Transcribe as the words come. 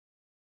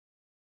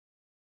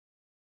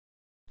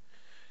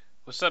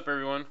What's up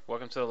everyone?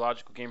 Welcome to the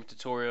Logicalgamer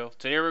tutorial.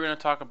 Today we're going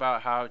to talk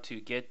about how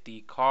to get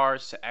the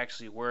cars to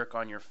actually work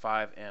on your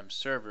FiveM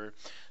server.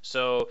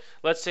 So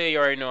let's say you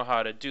already know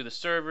how to do the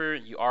server,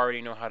 you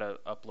already know how to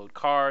upload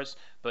cars,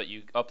 but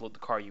you upload the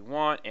car you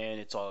want and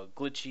it's all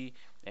glitchy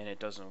and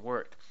it doesn't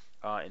work.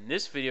 In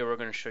this video we're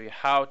going to show you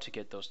how to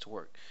get those to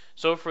work.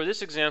 So for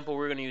this example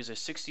we're going to use a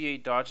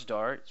 68 Dodge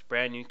Dart. It's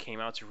brand new, came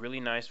out, it's really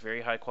nice,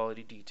 very high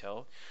quality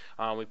detail.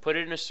 We put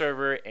it in a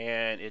server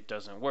and it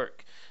doesn't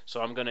work.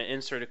 So I'm going to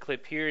insert a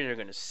clip here and you're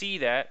going to see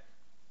that.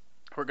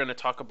 We're going to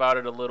talk about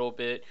it a little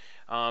bit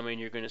and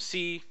you're going to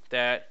see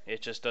that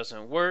it just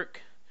doesn't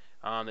work.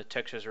 The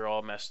textures are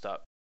all messed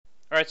up.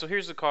 Alright, so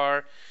here's the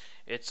car.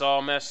 It's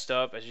all messed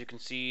up. As you can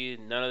see,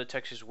 none of the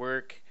textures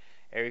work.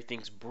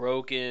 Everything's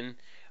broken.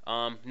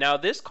 Now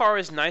this car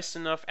is nice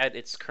enough at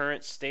its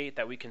current state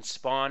that we can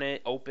spawn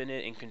it, open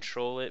it, and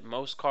control it.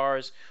 Most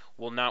cars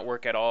will not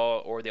work at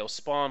all, or they'll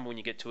spawn, but when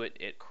you get to it,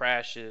 it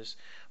crashes.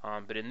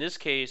 But in this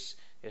case,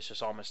 it's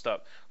just all messed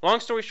up. Long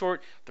story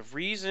short, the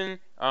reason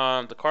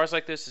the car's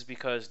like this is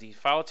because the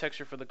file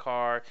texture for the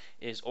car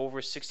is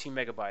over 16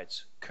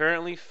 megabytes.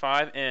 Currently,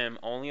 FiveM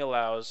only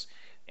allows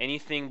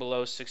anything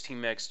below 16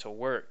 megs to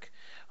work.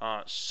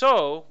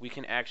 So we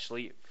can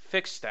actually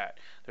fix that.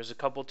 There's a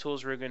couple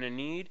tools we're going to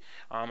need.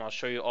 I'll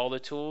show you all the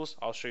tools.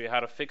 I'll show you how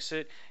to fix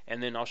it,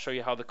 and then I'll show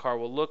you how the car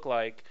will look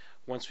like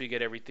once we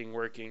get everything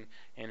working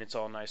and it's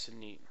all nice and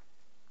neat.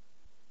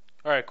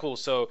 Alright, cool.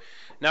 So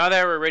now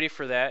that we're ready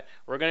for that,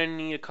 we're going to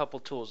need a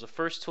couple tools. The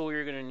first tool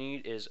you're going to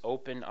need is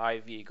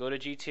OpenIV. Go to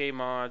GTA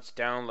Mods,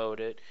 download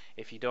it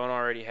if you don't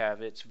already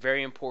have it. It's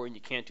very important.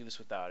 You can't do this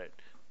without it.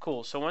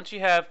 Cool. So once you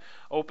have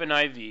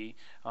OpenIV,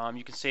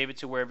 you can save it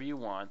to wherever you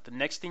want. The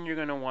next thing you're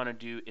going to want to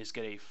do is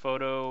get a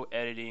photo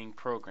editing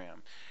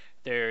program.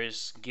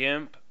 There's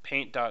GIMP,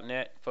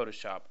 Paint.net,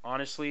 Photoshop.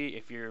 Honestly,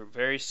 if you're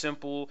very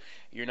simple,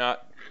 you're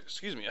not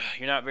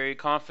very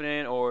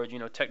confident or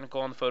technical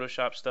on the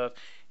Photoshop stuff,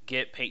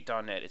 get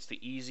Paint.net. It's the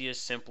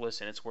easiest,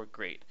 simplest, and it's worked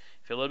great.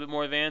 If you're a little bit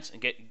more advanced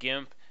and get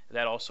GIMP,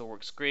 that also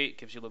works great.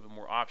 Gives you a little bit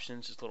more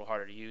options. It's a little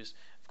harder to use.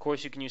 Of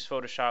course, you can use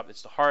Photoshop.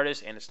 It's the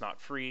hardest and it's not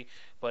free.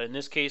 But in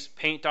this case,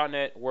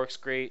 Paint.net works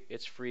great.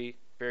 It's free,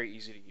 very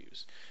easy to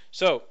use.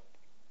 So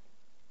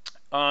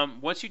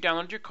once you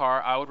download your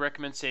car, I would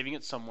recommend saving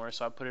it somewhere.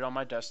 So I put it on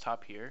my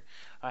desktop here.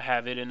 I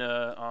have it in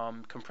a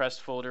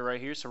compressed folder right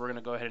here. So we're going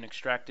to go ahead and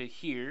extract it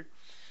here,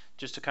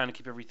 just to kind of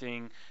keep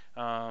everything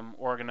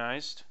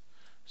organized.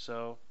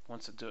 So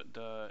once it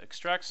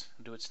extracts,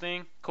 do its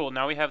thing. Cool.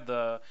 Now we have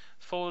the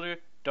folder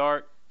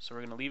Dart. So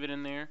we're going to leave it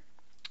in there.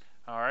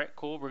 Alright,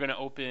 cool. We're going to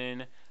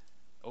open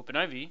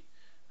OpenIV.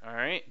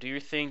 Alright, do your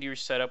thing, do your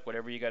setup,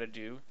 whatever you got to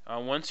do.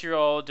 Once you're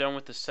all done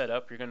with the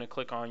setup, you're going to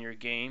click on your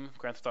game,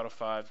 Grand Theft Auto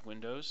 5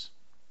 Windows.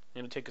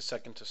 It'll take a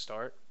second to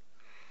start.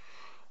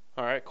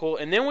 Alright, cool.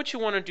 And then what you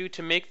want to do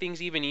to make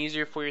things even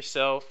easier for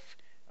yourself,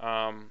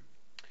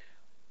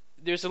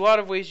 there's a lot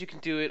of ways you can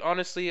do it.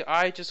 Honestly,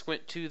 I just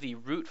went to the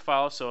root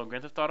file. So in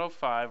Grand Theft Auto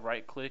 5,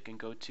 right click and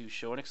go to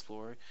Show and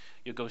Explore.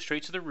 You'll go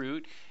straight to the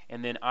root,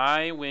 and then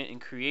I went and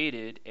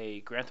created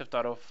a Grand Theft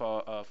Auto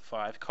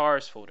 5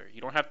 cars folder. You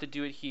don't have to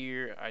do it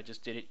here. I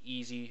just did it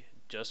easy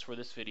just for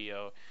this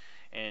video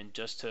and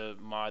just to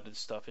mod the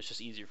stuff. It's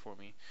just easier for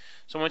me.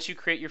 So once you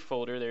create your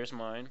folder, there's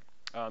mine.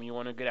 You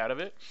want to get out of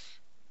it.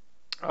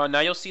 Now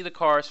you'll see the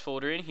cars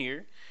folder in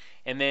here.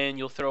 And then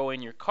you'll throw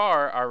in your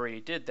car. I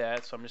already did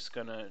that, so I'm just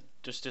going to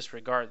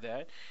disregard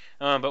that.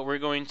 But we're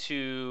going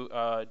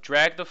to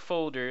drag the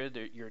folder,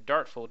 your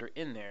Dart folder,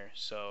 in there.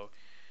 So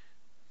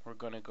we're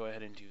going to go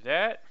ahead and do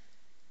that.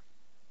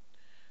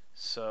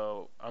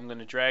 So I'm going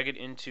to drag it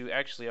into,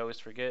 actually I always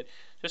forget,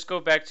 just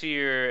go back to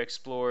your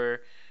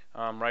Explorer,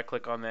 right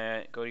click on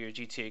that, go to your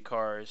GTA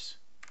cars.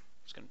 I'm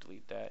just going to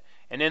delete that.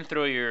 And then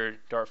throw your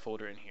Dart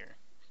folder in here.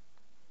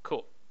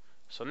 Cool.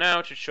 So now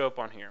it should show up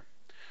on here.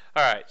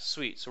 Alright,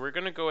 sweet. So we're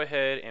going to go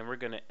ahead and we're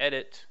going to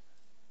edit.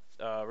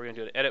 We're going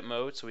to do an edit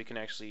mode so we can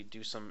actually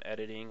do some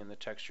editing in the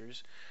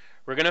textures.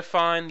 We're going to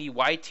find the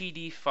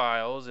YTD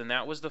files, and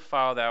that was the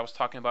file that I was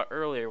talking about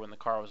earlier when the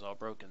car was all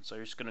broken. So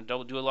you're just going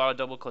to do a lot of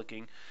double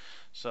clicking.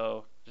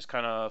 So just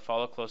kind of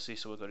follow closely.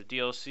 So we'll go to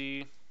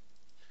DLC,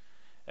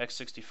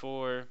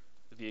 X64,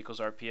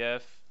 vehicles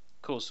RPF.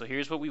 Cool, so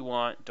here's what we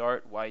want,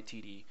 Dart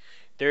YTD.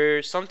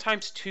 There's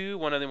sometimes two.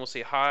 One of them will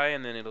say hi,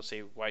 and then it'll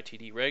say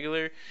YTD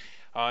regular.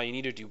 You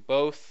need to do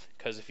both,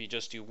 because if you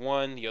just do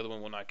one, the other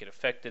one will not get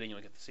affected and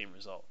you'll get the same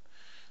result.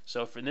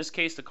 So for in this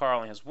case, the car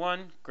only has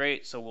one.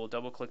 Great, so we'll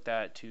double click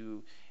that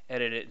to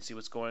edit it and see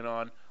what's going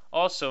on.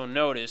 Also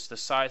notice the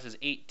size is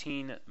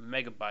 18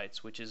 megabytes,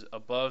 which is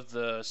above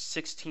the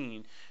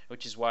 16,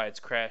 which is why it's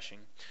crashing.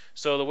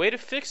 So the way to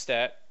fix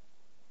that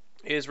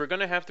is we're going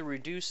to have to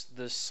reduce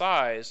the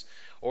size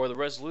or the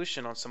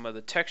resolution on some of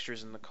the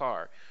textures in the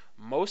car.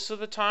 Most of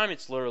the time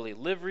it's literally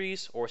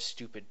liveries or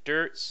stupid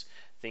dirts,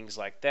 things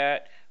like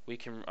that. We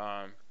can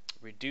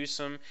reduce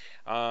them.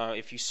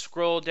 If you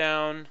scroll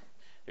down,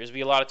 there's going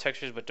to be a lot of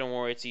textures, but don't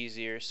worry, it's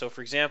easier. So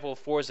for example,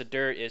 Forza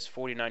Dirt is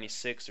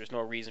 4096. There's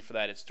no reason for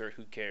that. It's dirt.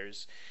 Who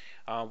cares?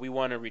 we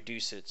want to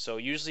reduce it. So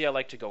usually I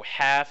like to go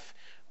half,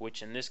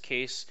 which in this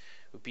case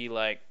would be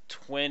like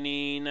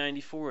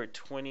 2094 or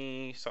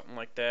 20 something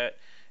like that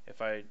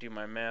if I do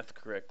my math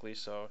correctly.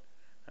 So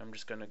I'm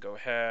just going to go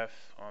half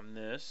on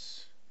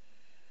this.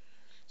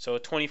 So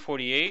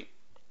 2048.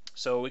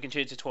 So we can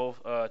change it to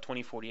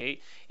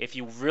 2048. If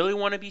you really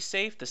want to be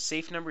safe, the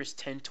safe number is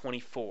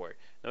 1024.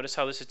 Notice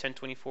how this is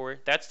 1024.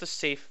 That's the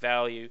safe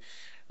value.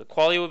 The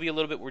quality will be a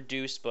little bit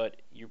reduced, but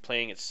you're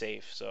playing it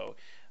safe. So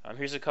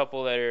here's a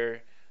couple that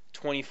are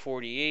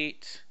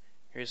 2048.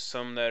 Here's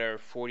some that are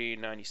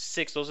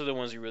 4896. Those are the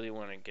ones you really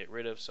want to get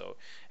rid of. So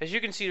as you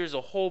can see, there's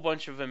a whole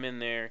bunch of them in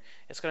there.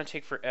 It's going to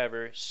take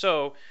forever.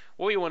 So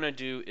what we want to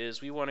do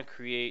is we want to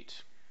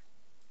create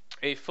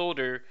a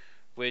folder,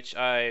 which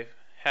I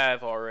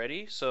have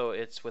already. So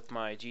it's with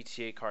my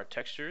GTA car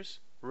textures.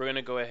 We're going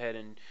to go ahead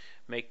and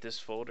make this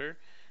folder.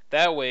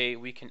 That way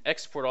we can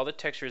export all the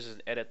textures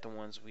and edit the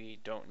ones we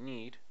don't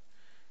need.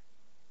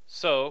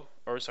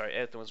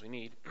 Edit the ones we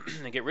need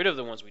and get rid of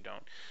the ones we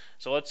don't.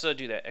 So let's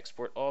do that.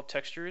 Export all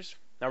textures.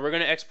 Now we're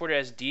going to export it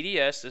as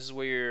DDS. This is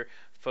where your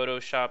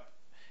Photoshop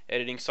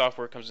editing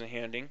software comes in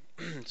handy.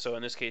 So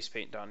in this case,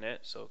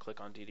 Paint.net. So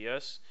click on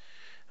DDS.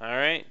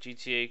 Alright,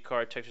 GTA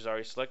car textures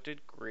already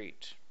selected.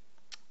 Great.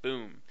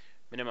 Boom.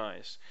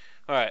 Minimize.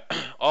 Alright,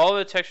 all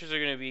the textures are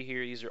going to be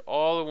here. These are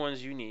all the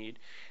ones you need.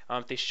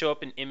 If they show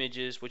up in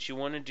images, what you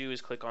want to do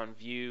is click on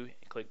View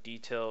and click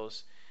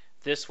Details.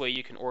 This way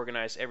you can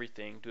organize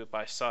everything, do it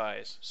by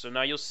size. So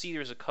now you'll see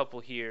there's a couple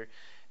here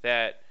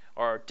that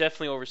are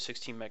definitely over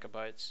 16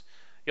 megabytes.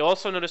 You'll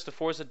also notice the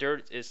Forza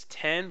Dirt is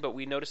 10, but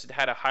we noticed it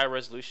had a high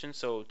resolution,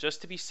 so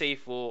just to be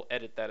safe, we'll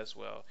edit that as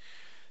well.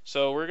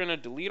 So we're going to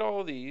delete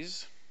all of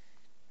these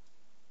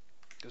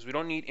because we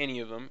don't need any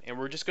of them, and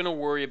we're just going to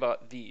worry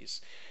about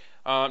these.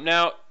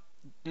 Now,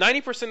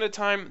 90% of the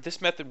time,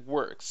 this method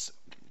works.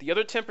 The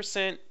other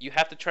 10%, you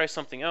have to try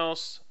something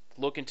else,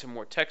 look into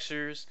more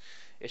textures.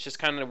 It's just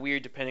kind of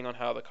weird depending on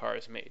how the car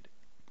is made.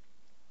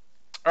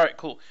 Alright,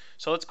 cool.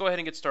 So let's go ahead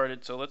and get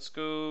started. So let's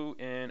go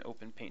and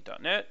open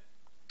Paint.net.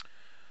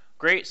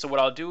 Great. So what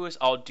I'll do is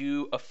I'll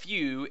do a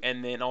few,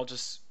 and then I'll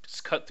just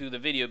cut through the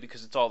video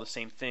because it's all the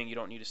same thing. You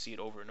don't need to see it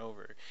over and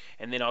over.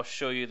 And then I'll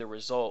show you the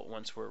result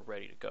once we're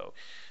ready to go.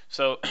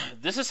 So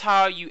this is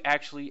how you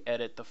actually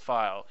edit the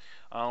file.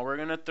 We're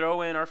going to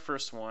throw in our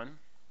first one.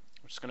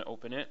 I'm just going to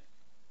open it.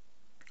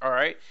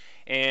 Alright.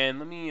 And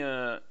let me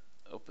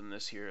open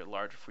this here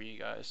larger for you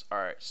guys.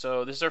 Alright,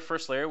 so this is our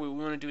first layer. What we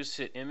want to do is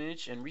hit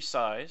image and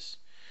resize.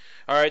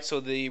 Alright, so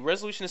the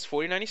resolution is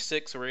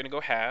 4096, so we're going to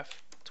go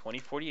half,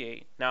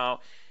 2048. Now,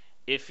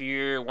 if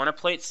you want to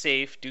play it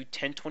safe, do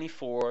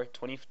 1024.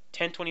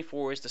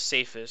 1024 is the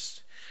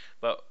safest,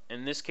 but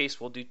in this case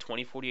we'll do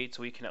 2048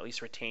 so we can at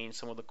least retain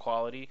some of the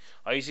quality.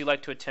 I usually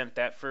like to attempt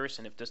that first,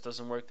 and if this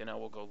doesn't work, then I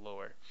will go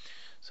lower.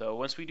 So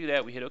once we do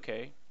that, we hit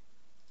OK.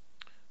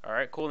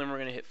 Alright, cool. Then we're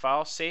going to hit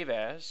File, Save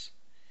As.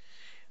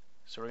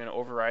 So we're going to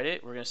override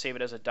it. We're going to save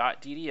it as a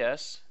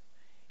 .dds.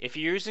 If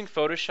you're using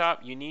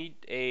Photoshop, you need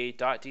a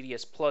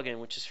 .dds plugin,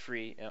 which is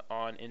free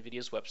on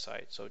NVIDIA's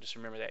website. So just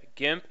remember that.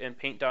 GIMP and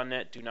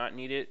Paint.net do not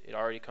need it. It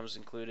already comes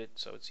included,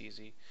 so it's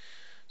easy.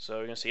 So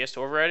we're going to say yes to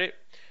override it.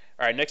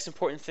 Alright, next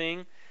important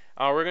thing.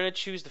 We're going to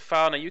choose the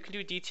file. Now you can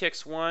do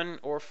DTX1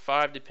 or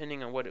 5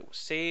 depending on what it was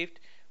saved.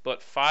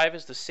 But 5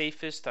 is the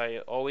safest. I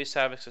always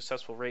have a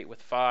successful rate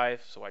with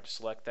 5, so I just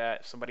select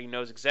that. If somebody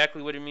knows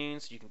exactly what it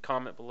means, you can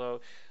comment below.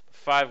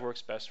 5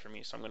 works best for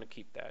me, so I'm going to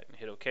keep that and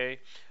hit OK.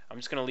 I'm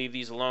just going to leave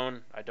these alone.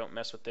 I don't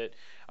mess with it.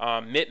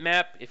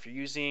 Bitmap, if you're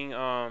using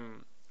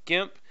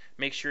GIMP,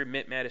 make sure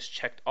bitmap is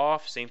checked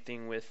off. Same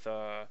thing with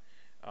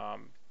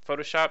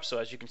Photoshop. So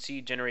as you can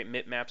see, generate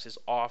bitmaps is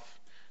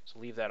off, so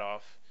leave that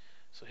off.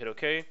 So hit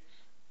OK.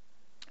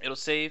 It'll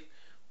save.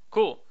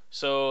 Cool.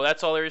 So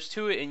that's all there is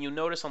to it, and you'll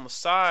notice on the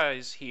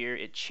size here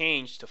it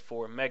changed to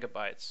 4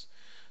 megabytes.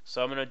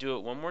 So I'm going to do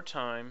it one more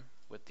time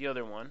with the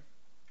other one.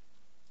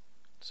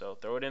 So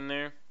throw it in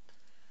there.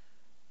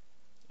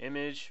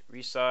 Image,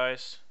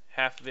 resize,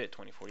 half of it,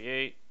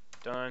 2048,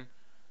 done.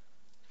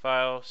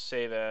 File,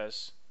 save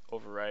as,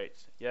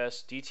 overwrite.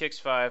 Yes,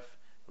 DTX5,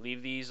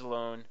 leave these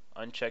alone,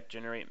 uncheck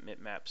generate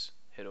bitmaps,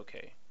 hit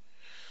OK.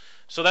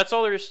 So that's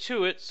all there is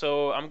to it,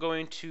 so I'm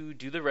going to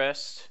do the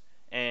rest,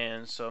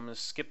 and so I'm going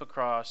to skip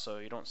across so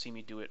you don't see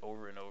me do it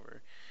over and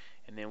over.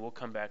 And then we'll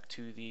come back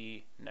to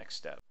the next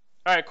step.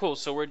 Alright, cool,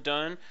 so we're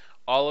done.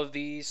 All of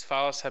these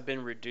files have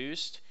been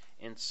reduced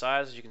in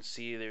size. As you can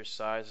see, their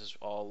size is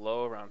all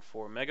low, around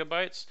 4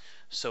 megabytes.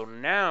 So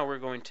now we're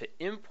going to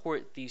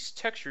import these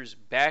textures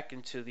back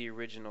into the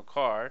original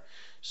car.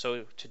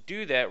 So to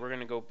do that, we're going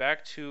to go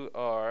back to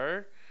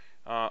our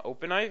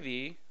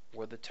OpenIV,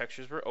 where the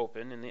textures were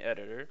open in the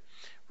editor.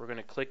 We're going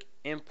to click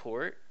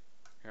Import.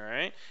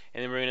 Alright,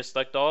 and then we're going to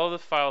select all of the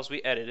files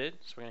we edited.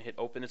 So we're going to hit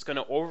Open. It's going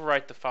to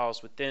overwrite the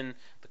files within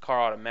the car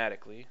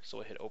automatically. So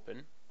we'll hit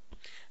Open.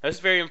 That's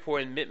very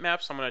important.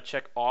 Bitmaps I'm going to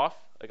check off,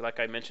 like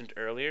I mentioned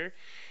earlier.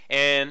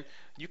 And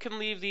you can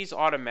leave these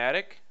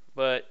automatic,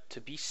 But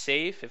to be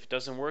safe, if it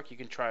doesn't work, you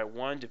can try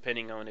 1,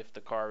 depending on if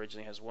the car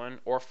originally has 1,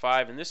 or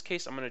 5. In this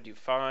case, I'm going to do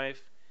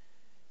 5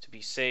 to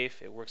be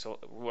safe. It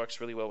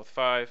works really well with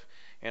 5,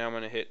 and I'm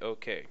going to hit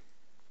OK.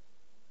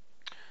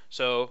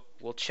 So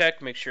we'll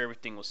check, make sure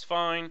everything was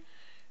fine.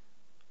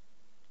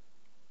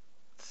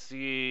 Let's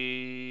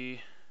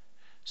see.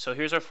 So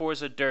here's our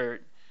Forza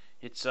Dirt.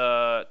 It's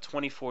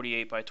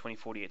 2048 by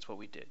 2048 is what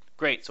we did.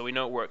 Great, so we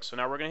know it works. So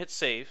now we're going to hit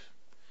save.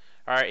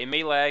 Alright, it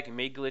may lag, it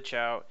may glitch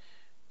out.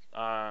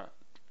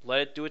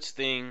 Let it do its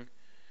thing.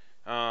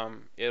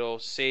 It'll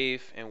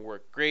save and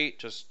work great.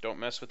 Just don't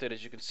mess with it.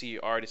 As you can see,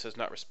 it already says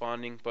not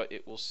responding, but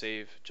it will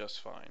save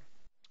just fine.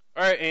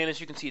 Alright, and as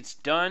you can see, it's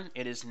done.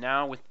 It is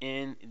now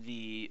within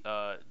the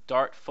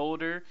Dart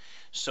folder.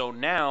 So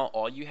now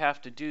all you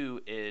have to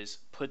do is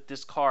put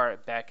this car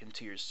back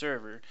into your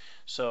server.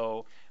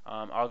 So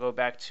I'll go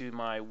back to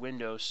my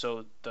Windows.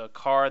 So the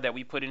car that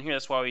we put in here,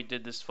 that's why we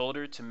did this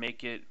folder, to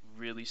make it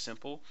really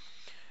simple.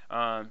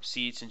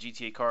 Seats and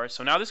GTA cars.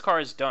 So now this car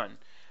is done.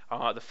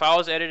 The file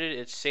is edited,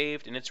 it's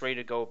saved, and it's ready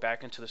to go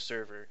back into the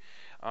server.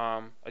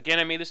 Again,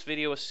 I made this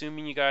video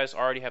assuming you guys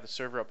already have the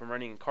server up and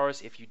running in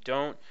cars. If you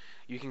don't,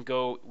 you can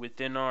go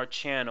within our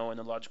channel, in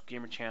the Logical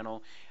Gamer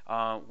channel,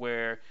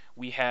 where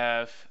we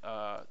have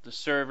the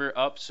server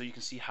up, so you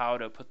can see how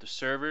to put the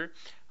server.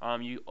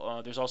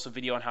 There's also a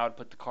video on how to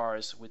put the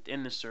cars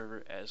within the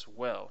server as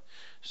well.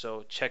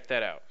 So check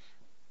that out.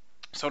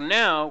 So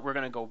now we're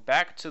going to go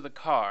back to the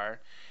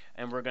car,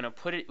 and we're going to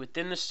put it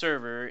within the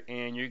server,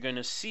 and you're going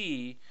to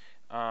see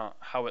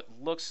how it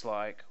looks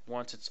like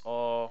once it's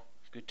all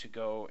good to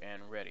go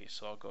and ready.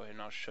 So I'll go ahead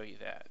and I'll show you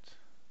that.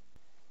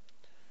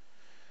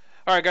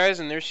 Alright guys,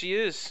 and there she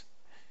is.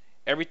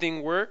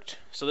 Everything worked,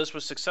 so this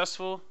was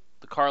successful.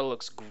 The car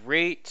looks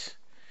great,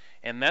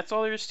 and that's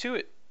all there is to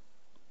it.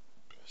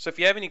 So if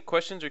you have any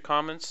questions or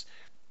comments,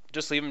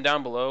 just leave them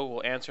down below.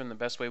 We'll answer them the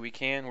best way we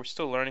can. We're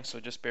still learning, so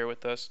just bear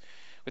with us.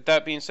 With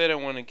that being said, I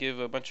want to give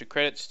a bunch of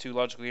credits to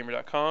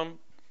Logicalgamer.com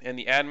and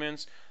the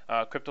admins,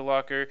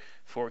 Cryptolocker,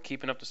 for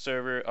keeping up the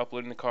server,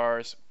 uploading the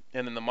cars,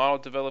 and then the model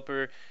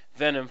developer,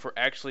 Venom, for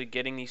actually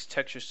getting these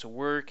textures to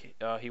work.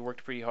 He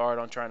worked pretty hard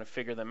on trying to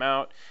figure them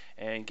out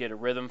and get a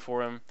rhythm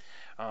for them.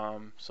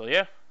 So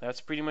yeah,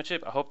 that's pretty much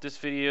it. I hope this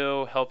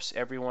video helps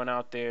everyone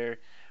out there.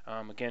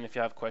 Again, if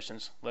you have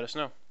questions, let us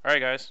know.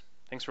 Alright guys,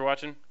 thanks for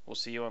watching. We'll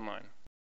see you online.